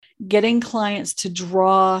getting clients to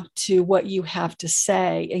draw to what you have to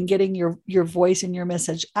say and getting your voice and your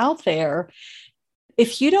message out there.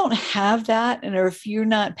 If you don't have that, and or if you're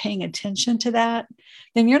not paying attention to that,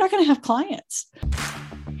 then you're not going to have clients.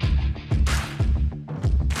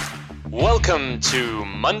 Welcome to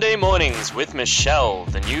Monday Mornings with Michelle,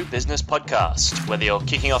 the new business podcast. Whether you're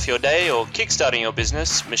kicking off your day or kickstarting your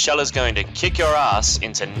business, Michelle is going to kick your ass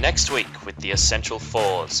into next week with the essential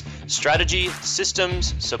fours: strategy,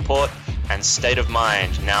 systems, support, and state of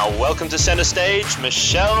mind. Now, welcome to center stage,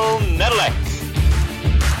 Michelle Nedelec.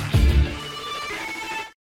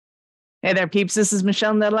 Hey there, peeps. This is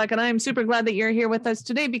Michelle Nedelec, and I am super glad that you're here with us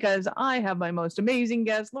today because I have my most amazing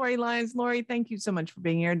guest, Lyons. Lori, thank you so much for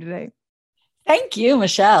being here today. Thank you,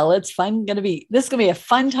 Michelle. It's fun. This is going to be a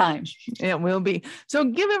fun time. It will be. So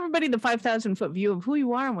give everybody the 5,000-foot view of who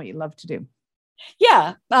you are and what you love to do.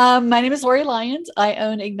 Yeah. My name is Lori Lyons. I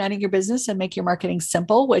own Igniting Your Business and Make Your Marketing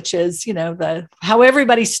Simple, which is, how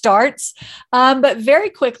everybody starts. But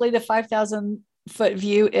very quickly, the 5,000-foot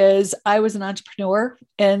view is I was an entrepreneur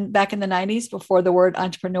back in the 90s before the word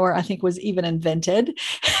entrepreneur, I think, was even invented.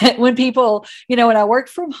 When people, when I worked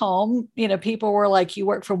from home, people were like, you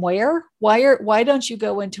work from where? Why don't you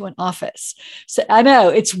go into an office? So I know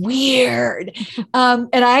it's weird. And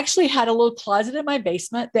I actually had a little closet in my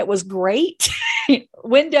basement that was great.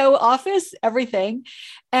 Window, office, everything.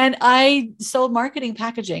 And I sold marketing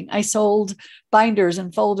packaging. I sold binders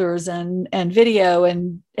and folders and video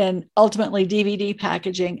and ultimately DVD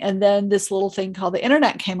packaging. And then this little thing called the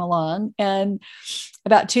internet came along. And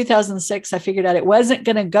about 2006, I figured out it wasn't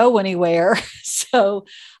going to go anywhere. So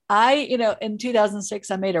in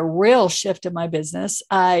 2006, I made a real shift in my business.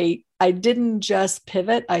 I didn't just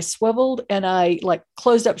pivot, I swiveled and I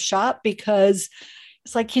closed up shop because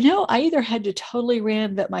it's I either had to totally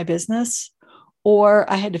reinvent my business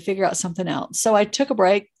or I had to figure out something else. So I took a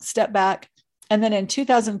break, stepped back. And then in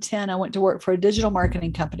 2010, I went to work for a digital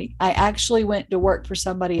marketing company. I actually went to work for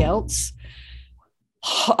somebody else.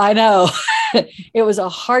 I know it was a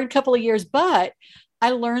hard couple of years, but I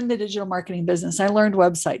learned the digital marketing business. I learned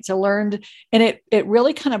websites. And it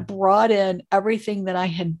really kind of brought in everything that I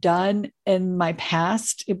had done in my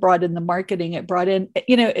past. It brought in the marketing. It brought in,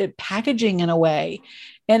 packaging in a way.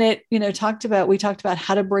 And we talked about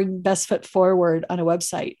how to bring best foot forward on a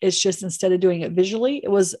website. It's just, instead of doing it visually, it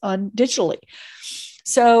was on digitally.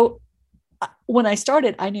 So when I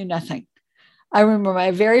started, I knew nothing. I remember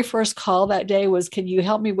my very first call that day was, can you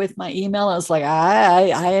help me with my email? I was like,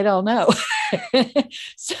 I don't know.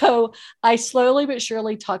 So I slowly but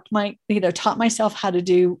surely taught myself how to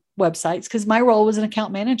do websites, because my role was an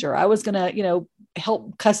account manager. I was going to,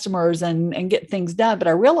 help customers and get things done. But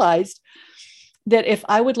I realized that if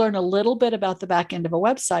I would learn a little bit about the back end of a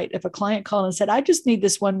website, if a client called and said, I just need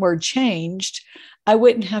this one word changed, I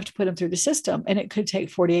wouldn't have to put them through the system. And it could take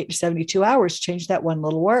 48 to 72 hours to change that one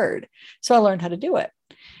little word. So I learned how to do it.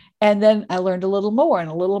 And then I learned a little more and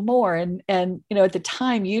a little more. And at the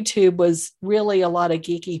time, YouTube was really a lot of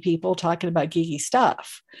geeky people talking about geeky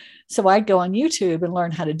stuff. So I'd go on YouTube and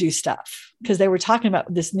learn how to do stuff, because they were talking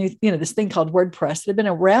about this new, this thing called WordPress. It had been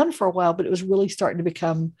around for a while, but it was really starting to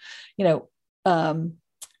become,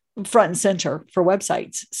 front and center for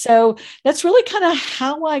websites. So that's really kind of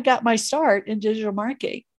how I got my start in digital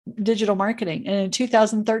marketing. And in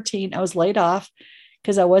 2013, I was laid off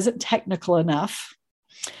because I wasn't technical enough.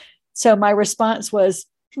 So my response was,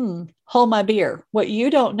 hold my beer. What you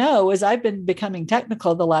don't know is I've been becoming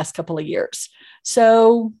technical the last couple of years.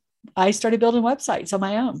 So I started building websites on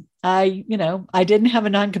my own. I didn't have a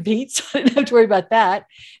non-compete, so I didn't have to worry about that.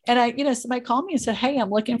 And somebody called me and said, hey,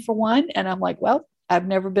 I'm looking for one. And I'm like, well, I've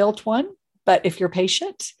never built one, but if you're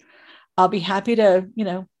patient, I'll be happy to,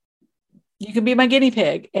 you can be my guinea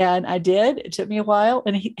pig. And I did. It took me a while.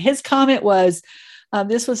 And his comment was,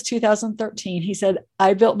 this was 2013. He said,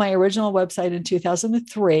 I built my original website in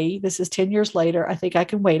 2003. This is 10 years later. I think I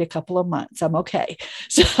can wait a couple of months. I'm okay.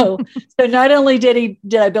 So not only did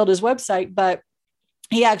I build his website, but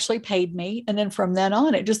he actually paid me. And then from then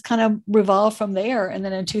on, it just kind of revolved from there. And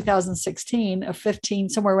then in 2016 or 15,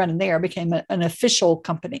 somewhere around in there, I became an official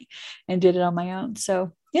company and did it on my own.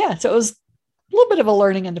 So yeah, so it was a little bit of a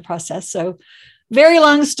learning in the process. So very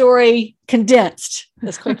long story condensed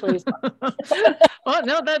as quickly as possible. Well,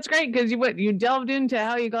 no, that's great, because you delved into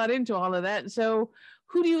how you got into all of that. So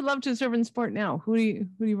who do you love to serve and support now? Who do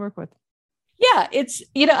you work with? Yeah, it's,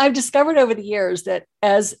 I've discovered over the years that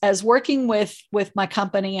as working with my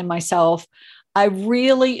company and myself, I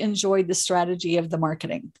really enjoyed the strategy of the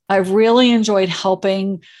marketing. I've really enjoyed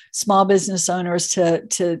helping small business owners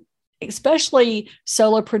to especially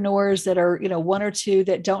solopreneurs that are, one or two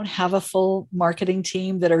that don't have a full marketing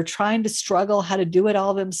team, that are trying to struggle how to do it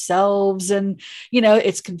all themselves. And,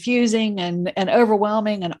 it's confusing and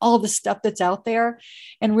overwhelming and all the stuff that's out there,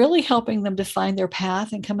 and really helping them to find their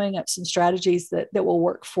path and coming up some strategies that will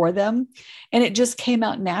work for them. And it just came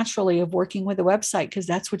out naturally of working with a website, because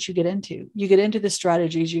that's what you get into. You get into the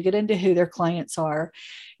strategies, you get into who their clients are.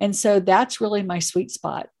 And so that's really my sweet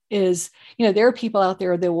spot. Is, there are people out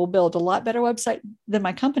there that will build a lot better website than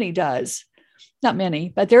my company does. Not many,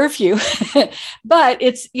 but there are a few. But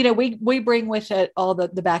it's, we bring with it all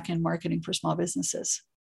the back end marketing for small businesses.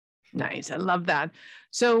 Nice. I love that.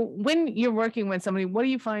 So when you're working with somebody, what do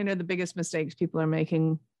you find are the biggest mistakes people are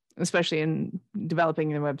making, especially in developing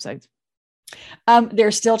their websites?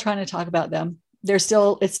 They're still trying to talk about them. It's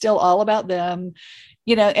still all about them.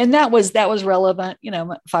 And that was relevant,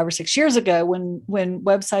 5 or 6 years ago when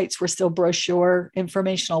websites were still brochure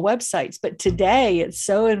informational websites. But today it's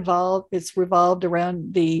so involved, it's revolved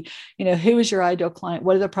around the, who is your ideal client?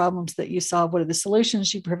 What are the problems that you solve? What are the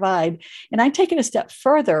solutions you provide? And I take it a step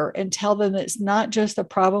further and tell them that it's not just the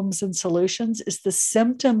problems and solutions, it's the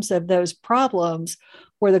symptoms of those problems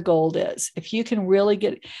where the gold is. If you can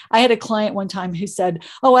really I had a client one time who said,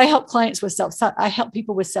 "Oh, I help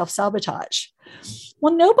people with self-sabotage."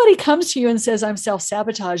 Well, nobody comes to you and says, "I'm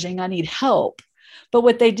self-sabotaging, I need help." But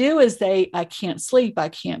what they do is I can't sleep, I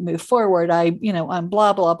can't move forward, I'm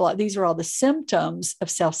blah, blah, blah. These are all the symptoms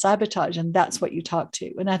of self-sabotage. And that's what you talk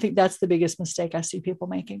to. And I think that's the biggest mistake I see people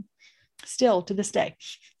making still to this day.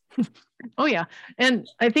 Oh, yeah. And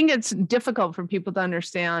I think it's difficult for people to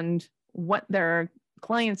understand what their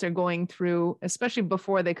clients are going through, especially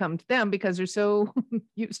before they come to them, because they're so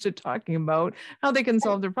used to talking about how they can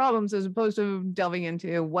solve their problems, as opposed to delving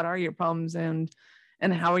into what are your problems and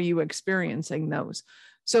how are you experiencing those.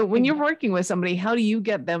 So when you're working with somebody, how do you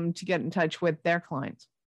get them to get in touch with their clients?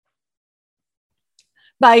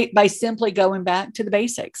 By simply going back to the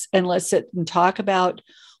basics, and let's sit and talk about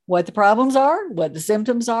what the problems are, what the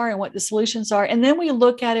symptoms are, and what the solutions are. And then we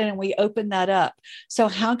look at it and we open that up. So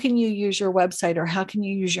how can you use your website, or how can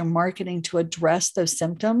you use your marketing to address those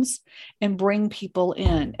symptoms and bring people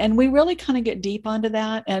in? And we really kind of get deep onto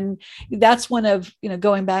that. And that's one of,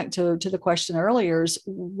 going back to the question earlier, is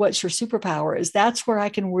what's your superpower? Is that's where I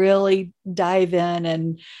can really dive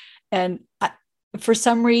in. For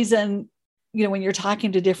some reason, when you're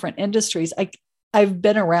talking to different industries, I've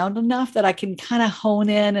been around enough that I can kind of hone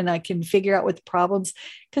in and I can figure out what the problems,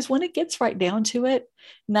 because when it gets right down to it,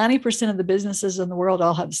 90% of the businesses in the world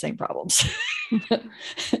all have the same problems.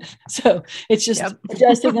 So it's just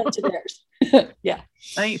adjusting them to theirs. Yeah.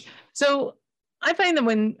 Nice. So I find that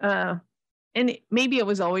when, and maybe it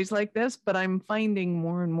was always like this, but I'm finding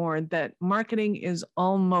more and more that marketing is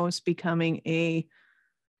almost becoming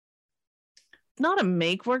not a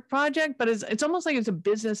make work project, but it's almost like it's a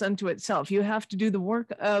business unto itself. You have to do the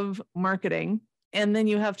work of marketing, and then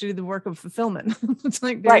you have to do the work of fulfillment. It's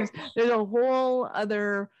like there's a whole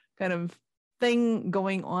other kind of thing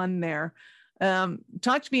going on there.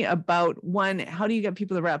 Talk to me about, one, how do you get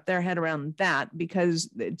people to wrap their head around that? Because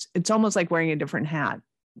it's almost like wearing a different hat.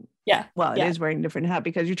 Yeah. Well, it is wearing a different hat,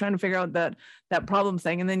 because you're trying to figure out that problem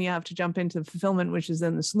thing, and then you have to jump into the fulfillment, which is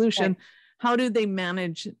then the solution. Right. How do they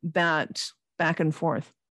manage that back and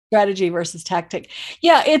forth? Strategy versus tactic.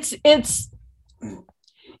 Yeah, it's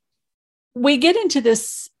we get into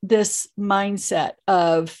this mindset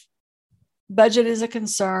of budget is a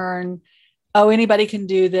concern. Oh, anybody can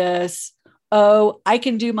do this. Oh, I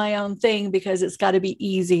can do my own thing because it's got to be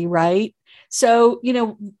easy, right? So,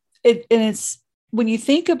 it's when you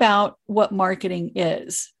think about what marketing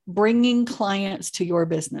is, bringing clients to your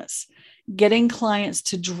business, getting clients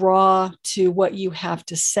to draw to what you have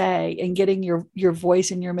to say, and getting your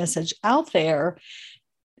voice and your message out there.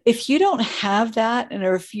 If you don't have that,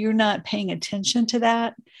 or if you're not paying attention to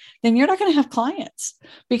that, then you're not going to have clients.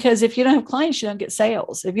 Because if you don't have clients, you don't get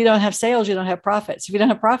sales. If you don't have sales, you don't have profits. If you don't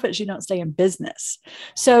have profits, you don't stay in business.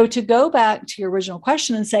 So to go back to your original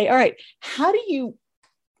question and say, all right, how do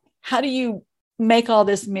you make all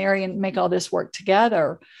this marry and make all this work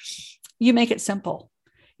together? You make it simple.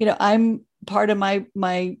 I'm part of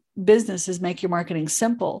my business is make your marketing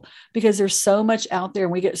simple, because there's so much out there,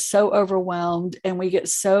 and we get so overwhelmed, and we get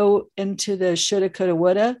so into the shoulda, coulda,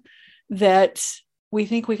 woulda, that we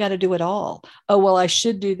think we got to do it all. Oh, well, I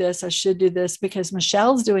should do this. I should do this because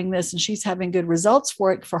Michelle's doing this and she's having good results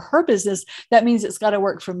for it for her business. That means it's got to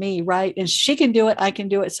work for me, right? And she can do it. I can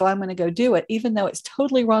do it. So I'm going to go do it, even though it's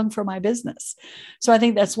totally wrong for my business. So I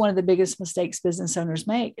think that's one of the biggest mistakes business owners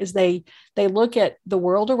make is they look at the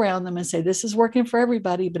world around them and say, this is working for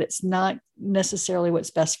everybody, but it's not necessarily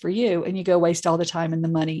what's best for you. And you go waste all the time and the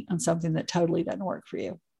money on something that totally doesn't work for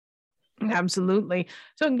you. Absolutely.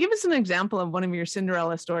 So give us an example of one of your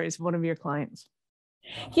Cinderella stories, one of your clients.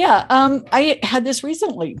 Yeah. I had this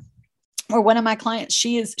recently where one of my clients,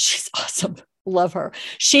 she's awesome. Love her.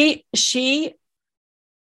 She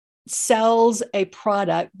sells a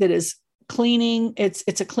product that is cleaning.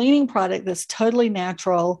 It's a cleaning product that's totally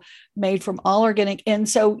natural, made from all organic. And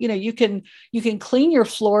so, you can clean your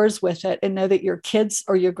floors with it and know that your kids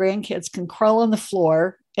or your grandkids can crawl on the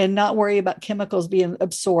floor and not worry about chemicals being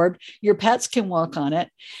absorbed. Your pets can walk on it.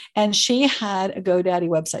 And she had a GoDaddy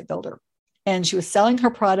website builder, and she was selling her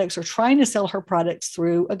products or trying to sell her products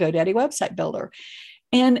through a GoDaddy website builder.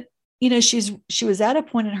 And, she was at a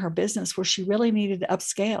point in her business where she really needed to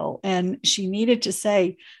upscale, and she needed to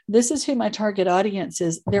say, this is who my target audience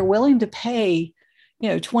is. They're willing to pay,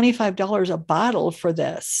 $25 a bottle for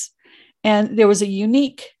this. And there was a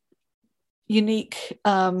unique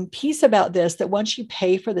piece about this, that once you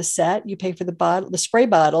pay for the set, you pay for the bottle, the spray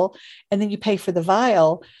bottle, and then you pay for the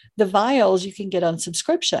vial. The vials you can get on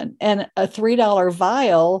subscription, and a $3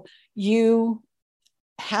 vial,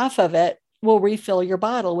 half of it will refill your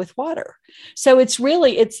bottle with water. So it's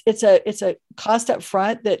really, it's a cost up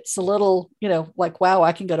front that's a little, like, wow,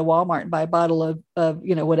 I can go to Walmart and buy a bottle of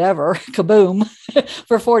whatever, kaboom,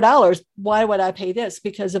 for $4. Why would I pay this?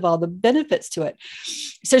 Because of all the benefits to it.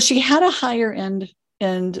 So she had a higher end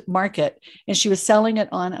market, and she was selling it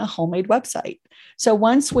on a homemade website. So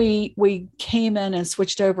once we came in and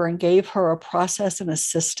switched over and gave her a process and a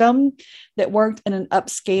system that worked, and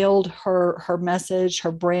upscaled her message,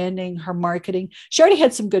 her branding, her marketing. She already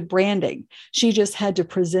had some good branding. She just had to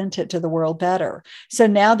present it to the world better. So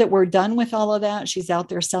now that we're done with all of that, she's out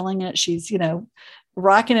there selling it. She's,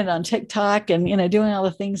 rocking it on TikTok and, doing all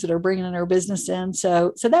the things that are bringing in her business in.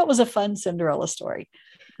 So that was a fun Cinderella story.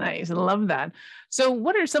 Nice. I love that. So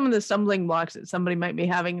what are some of the stumbling blocks that somebody might be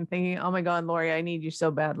having and thinking, oh my God, Lori, I need you so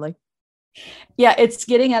badly? Yeah. It's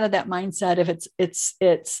getting out of that mindset of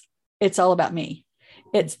it's all about me.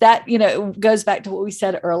 It's that, it goes back to what we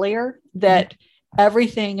said earlier, that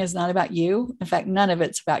everything is not about you. In fact, none of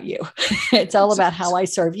it's about you. It's all about how I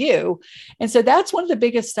serve you. And so that's one of the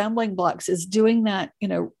biggest stumbling blocks, is doing that,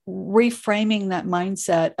 reframing that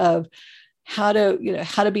mindset of how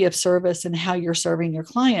to be of service and how you're serving your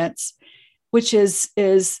clients, which is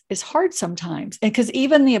hard sometimes. And because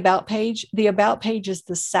even the about page is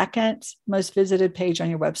the second most visited page on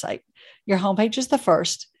your website. Your homepage is the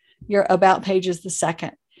first, your about page is the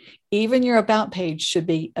second. Even your about page should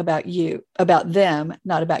be about you, about them,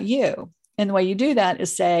 not about you. And the way you do that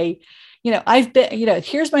is say, I've been,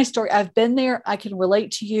 here's my story. I've been there. I can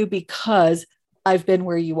relate to you because I've been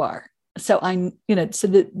where you are. So so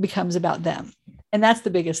that becomes about them. And that's the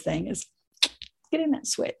biggest thing, is getting that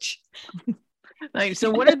switch. Nice.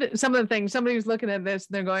 So what are some of the things somebody's looking at this,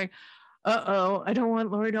 they're going, uh-oh, I don't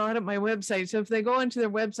want Lori to audit my website. So if they go into their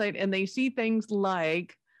website and they see things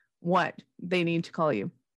like what, they need to call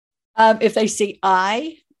you. If they see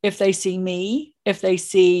if they see me, if they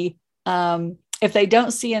see, if they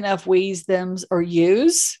don't see enough we's, thems, or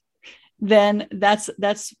you's, then that's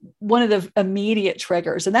one of the immediate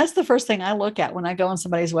triggers. And that's the first thing I look at when I go on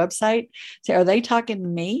somebody's website. Say, are they talking to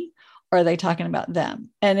me, or are they talking about them?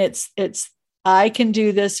 And it's, I can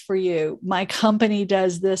do this for you. My company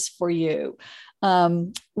does this for you.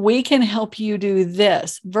 We can help you do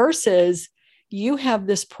this, versus you have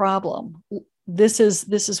this problem. This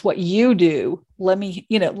is what you do.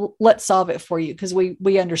 Let's solve it for you, because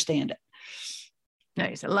we understand it.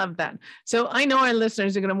 Nice. I love that. So I know our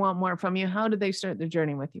listeners are going to want more from you. How do they start their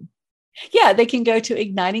journey with you? Yeah, they can go to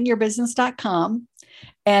ignitingyourbusiness.com,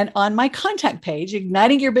 and on my contact page,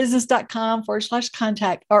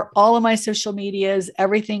 ignitingyourbusiness.com/contact, are all of my social medias.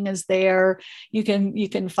 Everything is there. You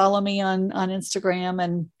can follow me on Instagram,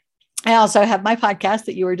 and I also have my podcast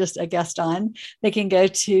that you were just a guest on. They can go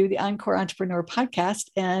to the Encore Entrepreneur podcast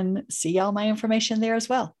and see all my information there as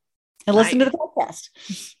well, and listen to the podcast.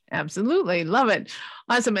 Absolutely. Love it.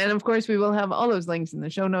 Awesome. And of course, we will have all those links in the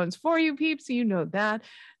show notes for you peeps. So you know that.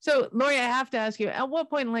 So Lori, I have to ask you, at what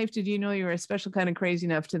point in life did you know you were a special kind of crazy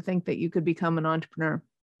enough to think that you could become an entrepreneur?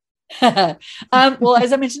 Well,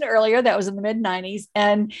 as I mentioned earlier, that was in the mid-90s,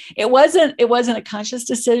 and it wasn't a conscious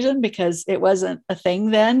decision, because it wasn't a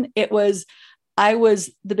thing then. It was,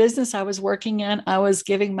 the business I was working in, I was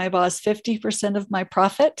giving my boss 50% of my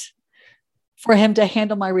profit for him to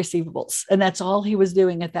handle my receivables. And that's all he was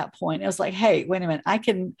doing at that point. I was like, hey, wait a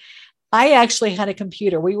minute. I actually had a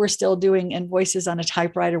computer. We were still doing invoices on a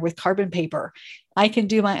typewriter with carbon paper. I can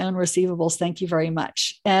do my own receivables. Thank you very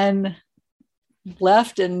much. And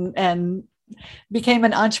left and became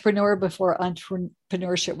an entrepreneur before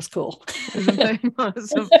entrepreneurship was cool. Isn't that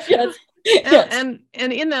awesome? Yes. And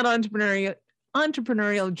in that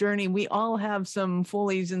entrepreneurial journey, we all have some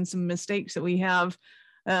follies and some mistakes that we have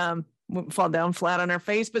fall down flat on our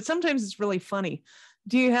face, but sometimes it's really funny.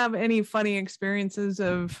 Do you have any funny experiences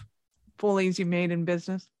of follies you made in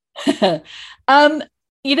business? It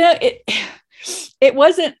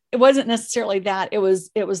wasn't necessarily that. It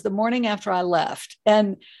was the morning after I left,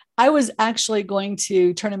 and I was actually going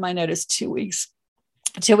to turn in my notice 2 weeks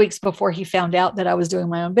before he found out that I was doing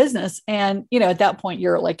my own business. And, at that point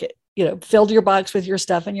you're like, filled your box with your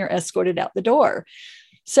stuff and you're escorted out the door.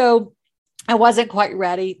 So I wasn't quite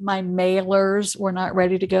ready. My mailers were not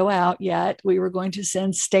ready to go out yet. We were going to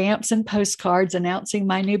send stamps and postcards announcing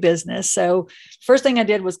my new business. So first thing I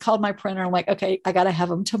did was called my printer. I'm like, okay, I got to have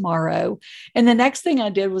them tomorrow. And the next thing I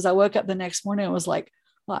did was I woke up the next morning and was like,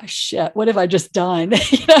 oh shit, what have I just done?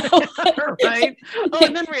 Right. Oh,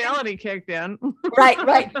 and then reality kicked in.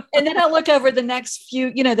 Right. And then I look over the next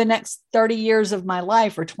the next 30 years of my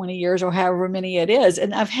life, or 20 years, or however many it is.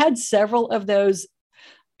 And I've had several of those,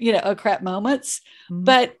 oh crap moments,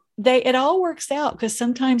 but it all works out, because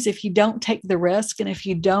sometimes if you don't take the risk and if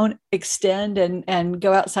you don't extend and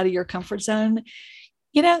go outside of your comfort zone,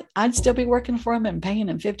 I'd still be working for them and paying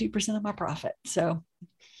them 50% of my profit. So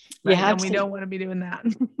right, and we don't want to be doing that.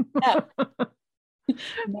 No.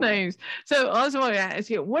 Nice. So I also want to ask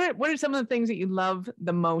you, what are some of the things that you love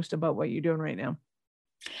the most about what you're doing right now?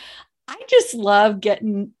 I just love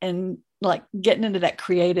getting into that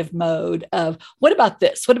creative mode of what about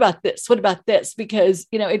this? What about this? What about this? Because,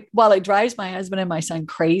 while it drives my husband and my son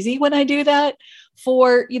crazy when I do that,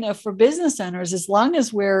 for business owners, as long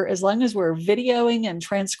as we're videoing and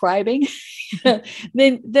transcribing,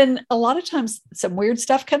 then a lot of times some weird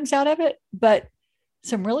stuff comes out of it, but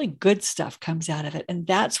some really good stuff comes out of it. And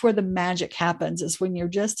that's where the magic happens, is when you're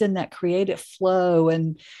just in that creative flow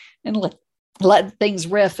and let things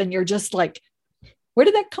riff. And you're just like, where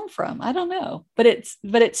did that come from? I don't know, but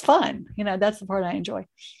it's fun. That's the part I enjoy.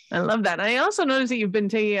 I love that. I also noticed that you've been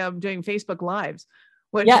doing Facebook Lives,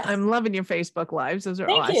 which yes. I'm loving your Facebook Lives. Those are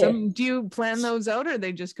Thank awesome. you. Do you plan those out, or are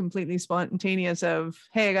they just completely spontaneous of,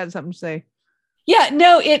 hey, I got something to say? Yeah,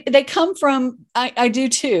 no, they come from, I do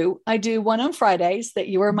too. I do one on Fridays that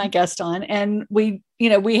you were my guest on. And we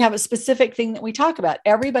have a specific thing that we talk about.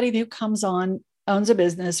 Everybody who comes on owns a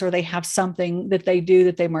business, or they have something that they do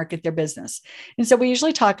that they market their business. And so we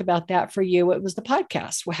usually talk about that. For you, it was the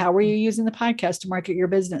podcast. Well, how were you using the podcast to market your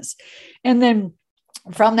business? And then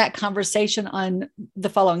from that conversation on the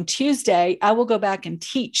following Tuesday, I will go back and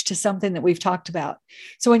teach to something that we've talked about.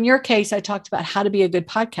 So in your case, I talked about how to be a good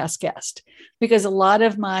podcast guest, because a lot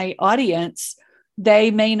of my audience, they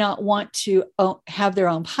may not want to have their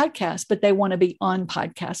own podcast, but they want to be on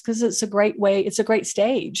podcasts, because it's a great way. It's a great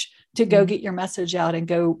stage to go get your message out and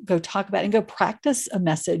go talk about it and go practice a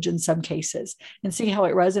message in some cases and see how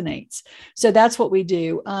it resonates. So that's what we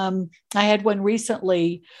do. I had one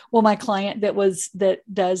recently. Well, my client that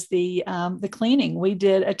does the cleaning,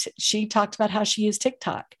 she talked about how she used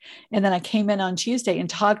TikTok. And then I came in on Tuesday and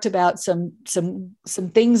talked about some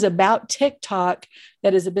things about TikTok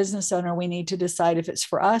that, as a business owner, we need to decide if it's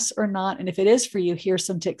for us or not. And if it is for you, here's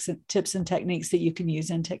some tips and techniques that you can use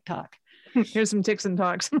in TikTok. Here's some ticks and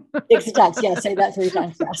talks. Ticks and talks. Yeah, say that 3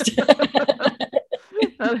 times fast.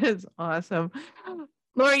 That is awesome.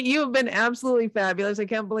 Lori, you have been absolutely fabulous. I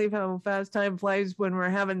can't believe how fast time flies when we're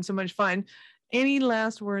having so much fun. Any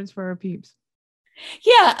last words for our peeps?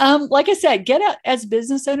 Yeah. Like I said, get out as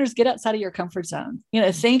business owners, get outside of your comfort zone.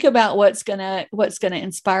 Think about what's going to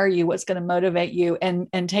inspire you, what's going to motivate you,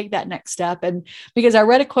 and take that next step. And because I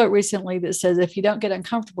read a quote recently that says, if you don't get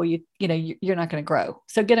uncomfortable, you're not going to grow.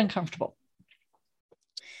 So get uncomfortable.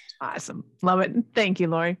 Awesome. Love it. Thank you,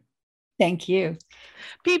 Lori. Thank you.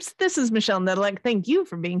 Peeps, this is Michelle Nedelec. Thank you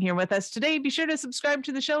for being here with us today. Be sure to subscribe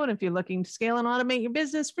to the show. And if you're looking to scale and automate your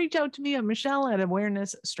business, reach out to me at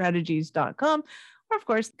michelle@awarenessstrategies.com. Or, of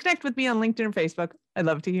course, connect with me on LinkedIn or Facebook. I'd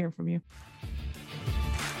love to hear from you.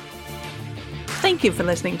 Thank you for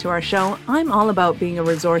listening to our show. I'm all about being a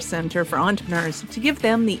resource center for entrepreneurs to give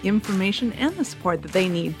them the information and the support that they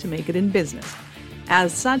need to make it in business.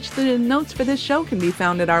 As such, the notes for this show can be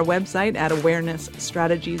found at our website at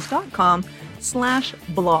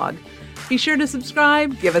awarenessstrategies.com/blog. Be sure to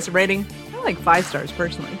subscribe, give us a rating, and like 5 stars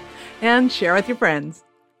personally, and share with your friends.